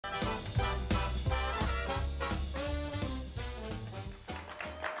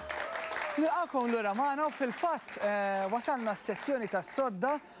Nilqakom l-ura maħna u fil-fatt wasalna s-sezzjoni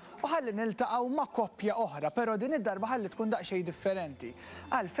tas-sodda u ħalli niltaqgħu ma' koppja oħra, però din id-darba ħalli tkun daqsxejn differenti.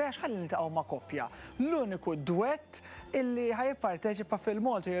 Għalfejn ħalli niltaqgħu ma' koppja. L-uniku Dwett illi ħajipparteċipa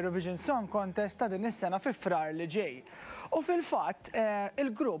fil-Malta Eurovision Song Contest ta' din is-sena fi frar li ġej. U fil-fatt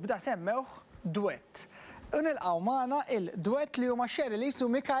il-grupp da semmewh Dwett. U nilqgħu magħna il-Dwett li huma Cherlyis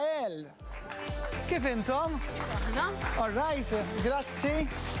u Mikhail. Kif intom? All right, grazzi.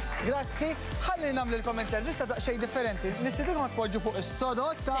 Grazzi, ħalli namlu l-kommenter, nista daqxej differenti. Nistidilkom tpoġġu fuq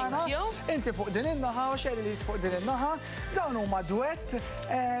is-sodot tagħna, inti fuq din in-naħa u Cherlyis fuq din in-naħa. Dawn huma Dwett,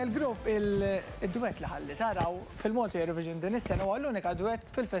 il-grupp il-Dwett li ħalli taraw fil-Malta Eurovision din is-sena huwa l-unika Dwett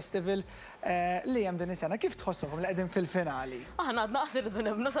fil-festival li hemm din is-sena. Kif tħossuhom li qegħdin fil-finali? Aħna għadna qasir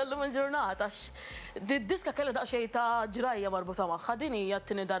nibnu sallu mill-ġurnata għax diska kellha daqsxejn ta' ġrajja marbuta magħha. Din hija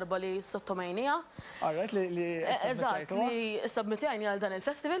t-tieni darba li sottomejnija. Alright, li eżatt, li submitjajni għal dan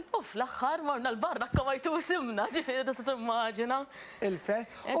il-festival. U fl-axħar marna l-barra kamajtu simna, ġifiri da s-timmaġina. Il-fer.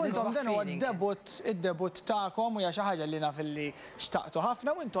 U intom dan huwa id-debut ta'kom u hija xi ħaġa li naf li xtaqtu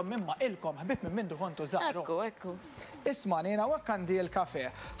ħafna u intom mimma ilkom ħbib minn mindu kontu żgħar. Ekku. Isma' jiena hekk għandi l-kafe.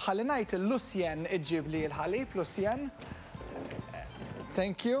 Ħalli ngħid il-Lucien iġġib li l-ħalib, Lucien.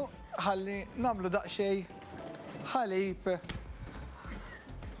 Thank you. Ħalli nagħmlu daqsxejn ħalib.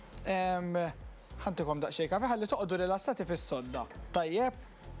 Ħantikom daqsxejn kafe ħalli toqgħodu rilassati fis-sodda. Tajjeb.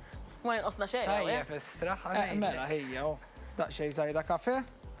 Ma jinqosna xejn. Tajjeb istraħ. Mela ħejja, daqsxejn żgħira kafe.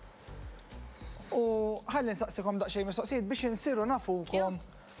 U ħalli nsaqsikom daqsxejn mistoqsijiet biex insiru nafukom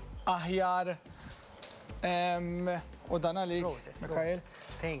aħjar u dan għalik, Mikhail.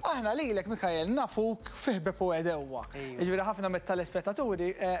 Aħna lilek, Mikhail, nafuk fiħbeb u edewwa. Jiġifieri ħafna mit-telespettaturi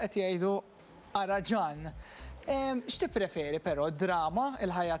qed jgħidu araġan. X'tippreferi però drama,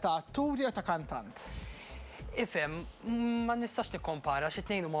 il-ħajja ta' atturi u ta' kantant? Ifhem, ma nistax nikkompara xi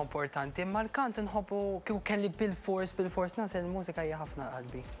tnejn huma importanti, imma l-kant inħobbu kieku kelli bil-fors nażel il-mużika hija ħafna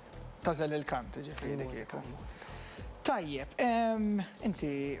qalbi. Tażel il-kant, ġifieri kieku. Tajjeb,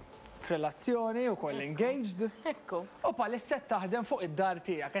 inti f'relazzjoni wkoll engaged. Ekku. U palissa taħdem fuq id-dar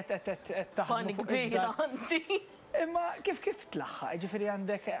tiegħek, qed taħdem fuq id-dar. Imma kif tlaħħaq, ġifieri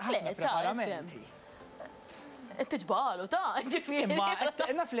għandek ħafna preparamenti. Tiġbalu ta' ġifieri. Imma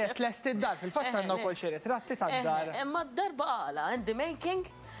naf li tlest id-dar, fil-fatt għandna wkoll xi ritratti tad-dar. Imma d-dar baqala, the making,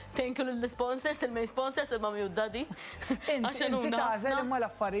 thank you lill-sponsors, il-main sponsors, il-mami u d-daddy. Inti tażel imma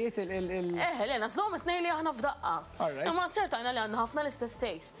l-affarijiet Lena, s-lom it-tnejn li aħna f'daqqa. Imma ċertajna li għandna ħafna l-istess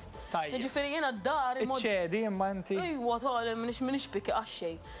taste. Ġifieri jiena d-dar. Iċċedi imma inti. Ejwa tagħlem minix piki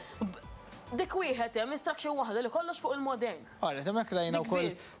għaxxej. Dik wieħed hemm instruction waħda li kollox fuq il-modern. Alright, hemmhekk rajna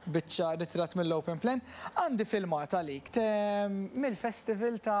wkoll biċċa ritratt mill-Open Plan. Għandi filmata għalik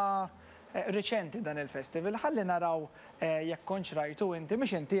mill-festival ta' riċenti dan il-festival. Ħalli naraw jekk kontx rajtu inti,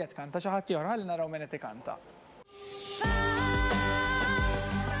 mhux inti qed kanta xi ħadd ieħor, ħalli naraw min qed ikanta.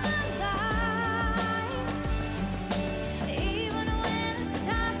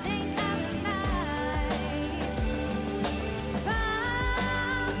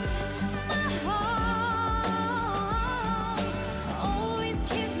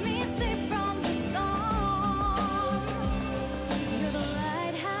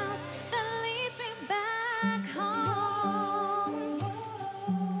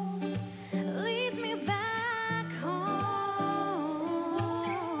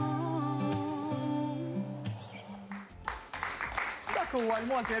 Huwa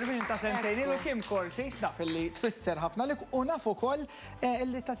l-Malta Eurovision ta' sentejn ilu Kim Curtis naf illi tfisser ħafna lik u naf ukoll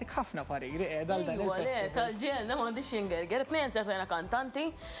illi tagħtik ħafna pariri qiegħda għal dan il-festival. Tal-ġiel m'għandix jingerger, tnejn sertajna kantanti,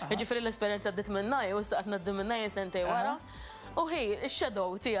 jiġifieri l-esperjenza bdiet minnaj u staqt ngħaddi minnaj sentejn wara. U hi,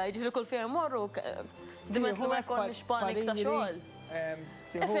 x-shadow tiegħi jiġifieri kull fejn morru dimet li ma jkollix panik ta' xogħol.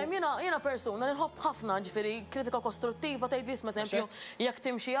 Efhem, jiena persuna li nħobb ħafna ġifieri kritika kostruttiva tgħid jisma' eżempju jekk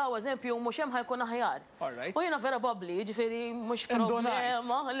timxi hawn eżempju mhux hemm ħajkun aħjar. U jiena vera babbli, ġifieri mhux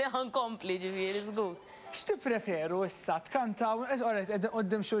problema li ħankompli ġifieri żgur. X'tippreferu issa tkantaw,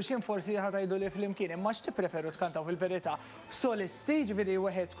 qudiem xulxin forsi ħatajdu li flimkien, imma x'tippreferu tkantaw fil-verità solisti ġifieri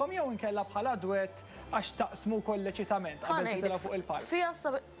weħedkom jew inkella bħala Dwett għax taqsmu wkoll leċitament qabel titilgħu fuq il-palk? Fiha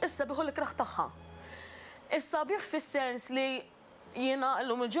issa bieħu l-ikraħ tagħha. Issa bih fis-sens li jiena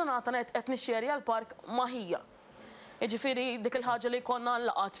llum il-ġurnata qed nixxerja l-park ma' hija. Jiġifieri dik il-ħaġa li konna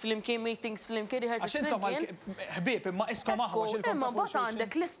laqat fl-imkien meetings fl-imkien rehearsals fl-imkien. Ħbieb imma iskom aħwa x'ilkom. Imma mbagħad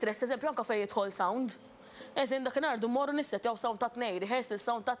għandek l-istress eżempju anke fejn jidħol sound. Eżin dakinhar morru nissetjaw sound ta' tnejn, rehearsal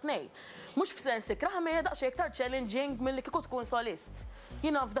sound ta' tnejn. Mhux f'sens ikraħ ma hija daqsxejn iktar challenging milli kieku tkun solist.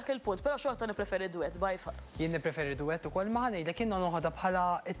 Jiena f'dak il-punt, però xorta nippreferi duett by far. Jien nippreferi duett ukoll ma' ngħidlek jiena noħodha bħala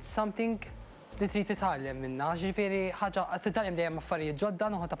it's something li trid titgħallem minnha, ġifieri ħaġa titgħallem dejjem affarijiet ġodda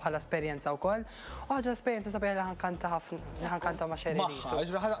noħodha bħala esperjenza wkoll. U ħaġa esperjenza sabiħ li ħankanta ħafna, li ħankanta ma' Cherlyis.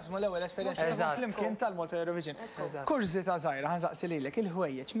 Ġifieri ħanaqsmu l-ewwel esperjenza flimkien tal-Malta Eurovision. Kurzita żgħira ħansaqsi lilek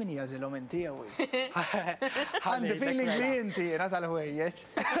il-ħwejjeġ min jażilhom inti jew għandi feeling li inti jiena tal-ħwejjeġ.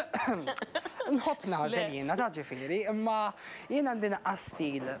 Nħobb naħżel jiena ta' ġifieri, imma jiena għandi naqqas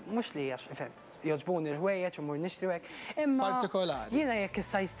stil, mhux li joġbuni l-ħwejjeġ u mur nixtri hekk. Imma jiena jekk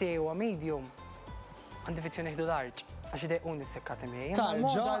is-sajż tiegħi huwa medium, għandi vizzjoni nieħdu larġ, għax idejquni s-sekkati miegħi.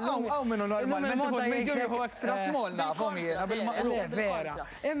 Tarġa, hawn minnu normalment ikun medium jew extra small nafhom jiena bil-maqlub. Vera.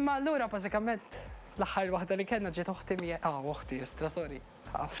 Imma allura bażikament l-aħħar waħda li kellna ġiet uħti miegħi, uħti istra, sorry.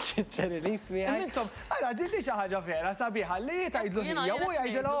 Cherlyis miegħi. Intom, ara din xi ħaġa vera sabiħa li tgħidlu hija u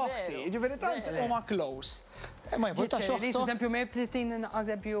jgħidilha uħti, ġifieri tant huma close. Ma jibutax Cherlyis, eżempju, ma jibtin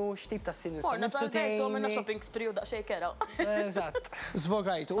eżempju xtib ta' stin Orna tal-bejtu minna shopping spree u daqxej kera. Eżatt.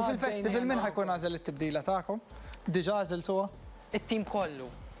 Zvogajtu. U fil-festival minn ħajkun għażel it-tibdila tagħkom? Diġà għażiltuha? It-tim kollu.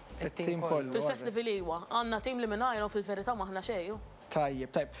 It-tim kollu. Fil-festival iwa, għandna tim li minnajru fil-verità maħna xejju.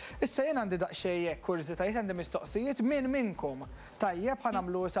 Tajjeb. Issa jien għandi daqsxejn kurzitajiet għandi mistoqsijiet minn minnkom. Tajjeb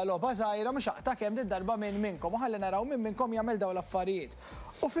ħanamlu saloba żgħira mhux aqta kemm darba minn minnkom u ħalli naraw minn minnkom jagħmel dawn l-affarijiet.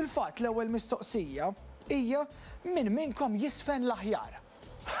 U fil-fatt l-ewwel mistoqsija hija minn minnkom jisfen l-aħjar.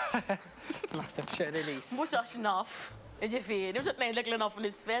 Naħseb Cherlyis. Mhux għax naf. Ġifieri, mhux qed ngħidlek li naf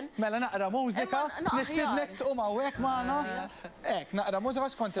nisfen. Mela naqra mużika, nistidnek tqum hawnhekk magħna. Hekk, naqra mużika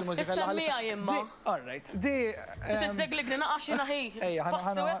skont il-mużika li Issemmija jimma. All right. Di tisseglik li naqax jiena ħi. Ejja,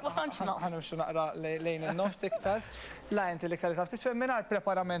 ħanimxu naqra lejn in-nofs iktar. La inti li kelli taf tisfem mingħajr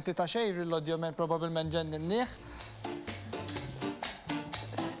preparamenti ta' xejn l-odjument probabbilment ġenninnieh.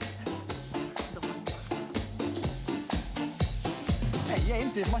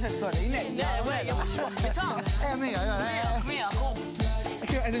 Inti ma t-toni, Le, wega, mux waħbita. Mija, kum.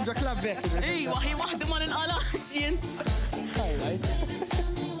 Għedin ġo klab bekk. Iwa, hi wahdi ma ninqalax jien.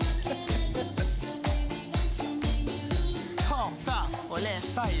 Ta' u le.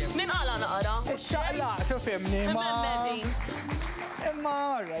 Ninqala naqra. Iċċaqlaqt, u fimni, ma. Imma,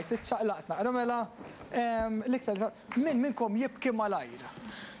 all right, iċċaqlaqt naqra, mela. L-iktar, minnkom jibki malajra.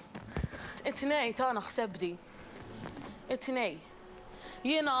 It-tnej, ta' naħseb di. It-tnej.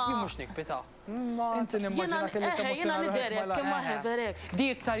 Jena... Jien mhux nikbita. Inti nimmaġina kellek jena niderek, kemm maħverek. Di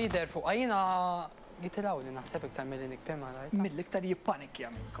iktar jidher fuq, jiena jitilaw li naħseb iktar milli nikbi malajr. Mill-iktar jippanikja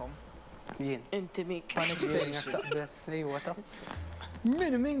minnkom. Jien. Inti mik. Panic station. Bess, ejwa ta'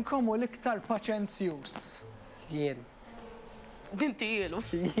 Min minnkom u l-iktar paċenzjuż? jien. Dinti jielu.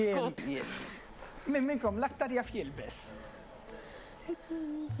 Jien. Min minnkom l-aktar jaf jilbes?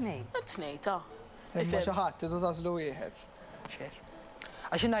 Nej. It-tnej, ta' Imma xi ħadd tidu tażlu wieħed. Xer.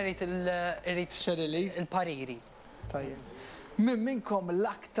 Għaxin rrit Cherlyis? il-pariri. Tajjeb. Min minnkom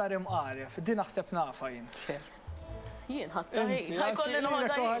l-aktar imqaref, din naħseb nafa jien. Xer. jien ħatta ħajkolli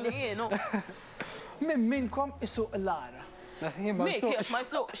nħodha jienu. Min minnkom isuq l-ara. Mik, jiex ma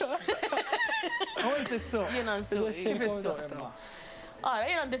jisuqx. Għolt isuq. Jiena nsuq. Kif isuq imma? Ara,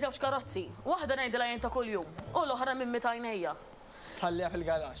 jiena għandi żewġ karozzi. Waħda ngħidilha jien ta' kuljum u l-oħra minn mitajnejja. Tħallija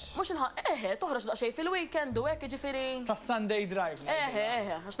fil-garax. Mux toħroġ daqxej fil-weekend u hekk ġifieri. Ta' Sunday drive.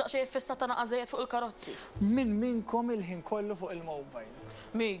 Għax daqxej fissa ta' naqażejjed fuq il-karozzi. Min minnkom il-ħin kollu fuq il-mobile?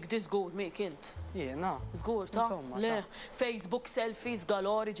 Mik, di żgur, mik int. Jiena. Żgur ta' le, Facebook selfies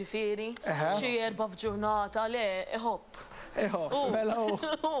galori ġifieri. Xi erba' f'ġurnata, le, iħobb. Mela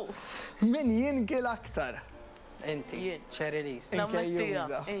min jien gil aktar? Inti. Cherlyis. Nammettija.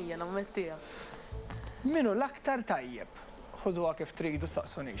 Ejja, nammettija. Minu l-aktar tajjeb? Ħuduha kif tridu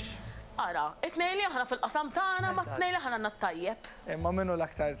saqsunix. Ara, it-tnej li aħna fil-qasam tagħna ma t-tnej li aħna nattajjeb. Imma minnu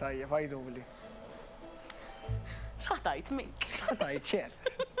l-aktar tajjeb, għajduli. X'ħatajt mik? X'ħatajt xer?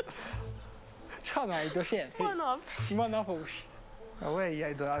 X'ħanajdu xer? Ma nafx. Ma nafux. Għawaj,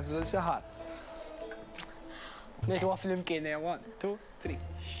 jgħidu għazlu xaħat. Nejdu għafl-imkien, 1, 2, 3.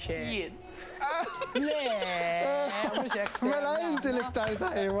 Xer. Jien. Le, mux ek. Mela inti l-iktar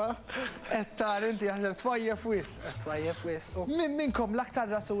tajba. Ettar, inti għazir twajjef wis. Twajjef wis. Min minnkom l-aktar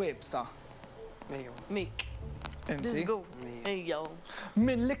rasu websa? Mik. Inti? Disgu. Ejjaw.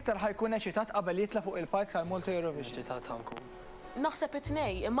 Min l-iktar ħajkun eċitat qabel jitla fuq il-park tal-Malta Eurovision? Eċitat ħankun. Naħseb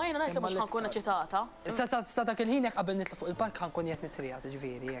it-tnej, imma jena ngħid li mhux ħankun eċitata. Sta dak il-ħin jekk qabel nitla fuq il-park ħankun qed nitrijat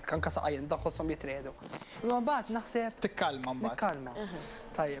ġifieri hekk anke saqajjen daħħossom jitredu. Imma mbagħad naħseb tikkalma mbagħad. Nikkalma.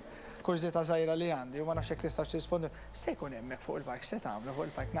 Tajjeb. Kurzita żgħira li għandi, u ma nafx hekk tistax tirrispondi. Se jkun hemmhekk fuq il-park, se tagħmlu fuq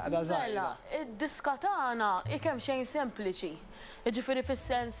il-park naqra żgħira. Id-diska tagħna kemm xejn sempliċi. Jiġifieri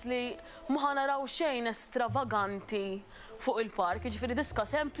fis-sens li ma naraw xejn estravaganti fuq il-park, jiġifieri diska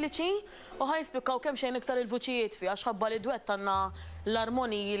sempliċi u ħajspikaw kemm xejn iktar il-vuċijiet fi għax ħabba li Dwett għandna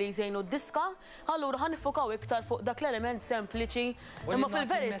l-armoniji li jżejnu d-diska, allura ħan nifokaw iktar fuq dak l-element sempliċi, imma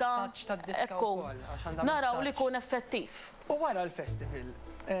fil-verità ekku naraw li kun effettiv. U wara l-festival,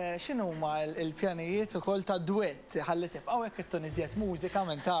 x'inhu huma l-pjanijiet ukoll ta' Dwett ħalli tibqgħu hekk it-tuniżiet mużika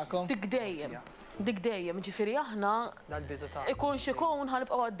minn tagħkom? Dik dejjem, ġifieri aħna ikun xikun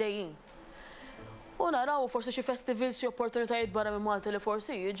ħanibqgħu għaddejjin. U naraw forsi xi festivals, xi opportunitajiet barra minn Malta li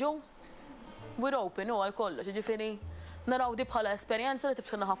forsi jiġu. We're open u għal kollox, ġifieri naraw di bħala esperjenza li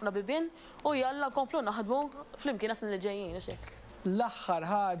tiftaħna ħafna bibien u jalla nkomplu naħdmu flimkien għasni li ġejjin. L-aħħar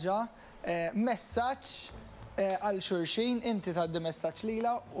ħaġa, messaġġ għal xulxin, inti tgħaddi messaġġ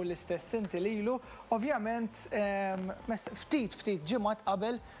lila u l-istess inti lilu, ovvjament ftit ġimgħat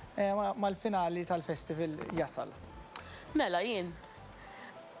qabel mal-finali tal-festival jasal. Mela jien,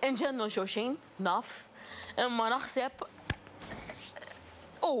 inġennu xulxin, naf, imma naħseb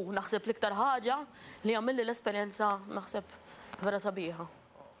l-iktar ħaġa li għamilli l-esperjenza naħseb vera sabiħa.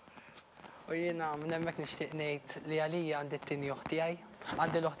 U jiena minn hemmhekk nixtieq ngħid li għalija għandi t-tieni uħt tiegħi.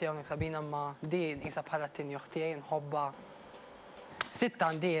 Għandi l-uħt tiegħi Sabina ma din qisha bħala t-tieni uħt tiegħi nħobba 6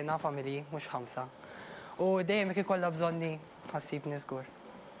 għandi jiena familji mhux 5. U dejjem jekk ikollha bżonni ħassibni żgur.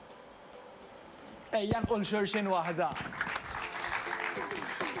 Ejja nqul xulxin waħda.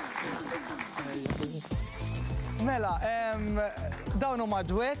 Mela, dawn huma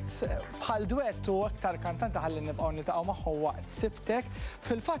Dwett, bħal Dwett u aktar kantanti ħalli nibqgħu niltaqgħu magħhom waqt Sibtek.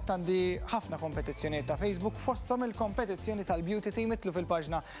 Fil-fatt għandi ħafna kompetizzjonijiet ta' Facebook, fosthom il-kompetizzjoni tal-Beauty Team itlu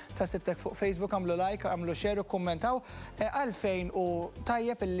fil-paġna ta' Sibtek fuq Facebook, għamlu like, għamlu share u kummentaw għalfejn u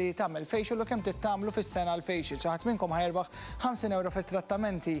tajjeb illi tagħmel facial u kemm tittamlu fis-sena l-facial. Xi ħadd minnkom ħajrbaħ 50 euro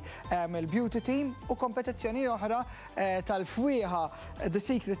fit-trattamenti mill-Beauty Team u kompetizzjoni oħra tal-fwieħa The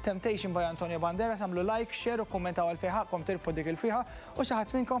Secret Temptation by Antonio Banderas, għamlu like, share u kummentaw għal-fieħa kom tirfu dik il-fieħa u xi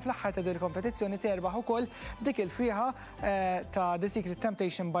ħadd minnkom fl-aħħar ta' din il-kompetizzjoni se jerbaħ ukoll dik il-fieħa ta' The Secret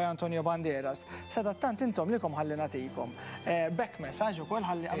Temptation by Antonio Banderas. Sadattant intom likom ħalli nagħtikom. Back message ukoll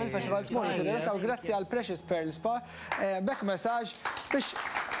ħalli qabel festival tmur tidressaw grazzi għal Precious Pearl Spa. Back message biex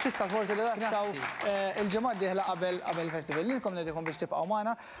tista' forti tidressaw il-ġimgħa d-dieħla qabel festival. Lilkom ngħidilkom biex tibqgħu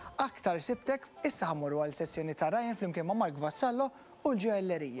magħna aktar Sibtek issa ħammurru għal sessjoni ta' Ryan flimkien ma' Mark Vassallo u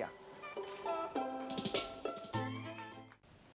l-Cherlyis.